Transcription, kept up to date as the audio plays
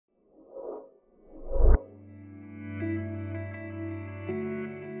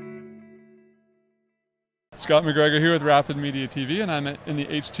Scott McGregor here with Rapid Media TV, and I'm in the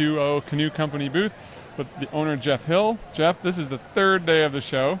H20 Canoe Company booth with the owner, Jeff Hill. Jeff, this is the third day of the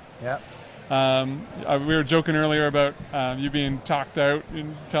show. Yeah. We were joking earlier about you being talked out,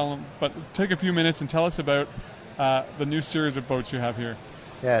 and but take a few minutes and tell us about the new series of boats you have here.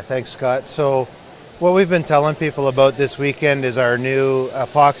 Yeah, thanks, Scott. So what we've been telling people about this weekend is our new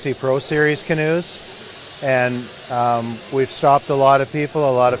Epoxy Pro Series canoes. And we've stopped a lot of people.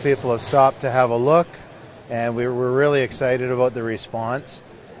 A lot of people have stopped to have a look. And we're really excited about the response.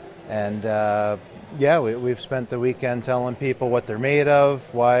 And yeah, we've spent the weekend telling people what they're made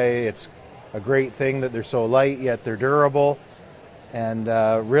of, why it's a great thing that they're so light yet they're durable. And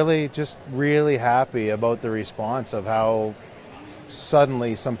really happy about the response of how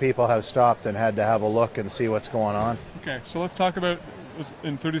suddenly some people have stopped and had to have a look and see what's going on. Okay, so let's talk about,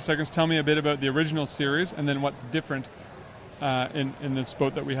 in 30 seconds, tell me a bit about the original series and then what's different in this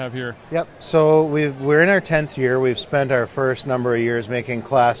boat that we have here. Yep, so we're in our 10th year. We've spent our first number of years making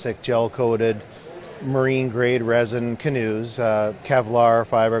classic gel-coated marine-grade resin canoes, Kevlar,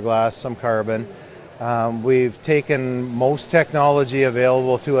 fiberglass, some carbon. We've taken most technology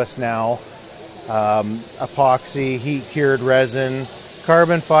available to us now, epoxy, heat-cured resin,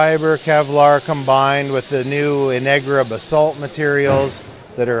 carbon fiber, Kevlar combined with the new Inegra basalt materials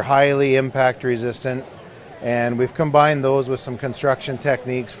that are highly impact resistant. And we've combined those with some construction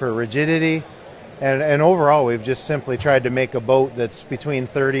techniques for rigidity. And overall, we've just simply tried to make a boat that's between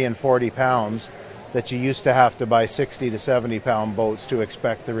 30 and 40 pounds that you used to have to buy 60 to 70 pound boats to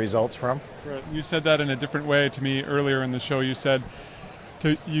expect the results from. Right. You said that in a different way to me earlier in the show. You said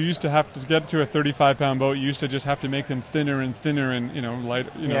you used to have to get to a 35-pound boat. You used to just have to make them thinner and thinner and light,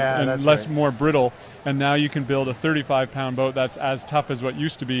 yeah, and less, more brittle. And now you can build a 35-pound boat that's as tough as what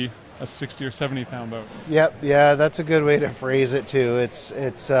used to be a 60 or 70-pound boat. Yep, yeah, that's a good way to phrase it too. It's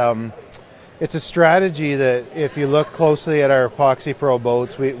a strategy that, if you look closely at our Epoxy Pro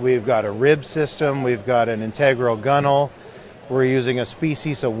boats, we've got a rib system, we've got an integral gunnel. We're using a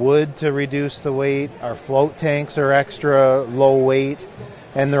species of wood to reduce the weight. Our float tanks are extra low weight.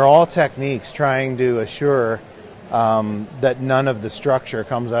 And they're all techniques trying to assure that none of the structure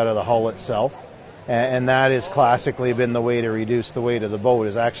comes out of the hull itself. And that has classically been the way to reduce the weight of the boat,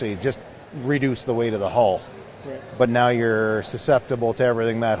 is actually just reduce the weight of the hull. Right. But now you're susceptible to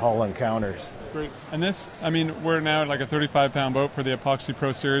everything that hull encounters. Great. And this, we're now at like a 35-pound boat for the Epoxy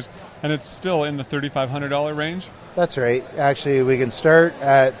Pro Series, and it's still in the $3,500 range? That's right. Actually, we can start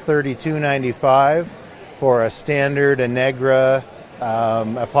at $32.95 for a standard Inegra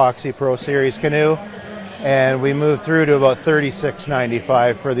Epoxy Pro Series canoe, and we move through to about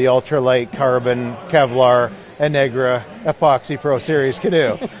 $36.95 for the ultralight carbon Kevlar Inegra Epoxy Pro Series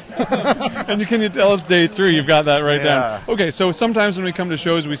canoe. And can you tell it's day 3? You've got that right down. Okay, so sometimes when we come to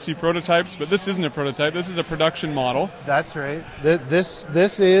shows we see prototypes, but this isn't a prototype. This is a production model. That's right.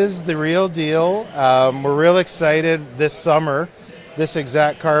 This is the real deal. We're real excited this summer. This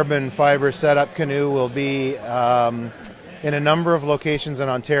exact carbon fiber setup canoe will be in a number of locations in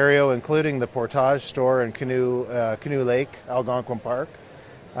Ontario, including the Portage store in Canoe Lake, Algonquin Park.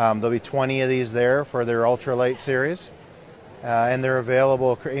 There'll be 20 of these there for their ultralight series, and they're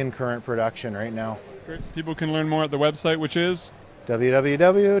available in current production right now. Great. People can learn more at the website, which is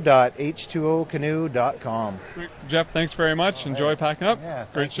www.h20canoe.com. Great. Jeff, thanks very much. Enjoy packing up. Yeah,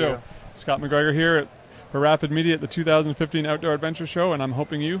 great show. Scott McGregor here for Rapid Media at the 2015 Outdoor Adventure Show, and I'm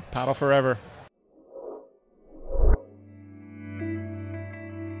hoping you paddle forever.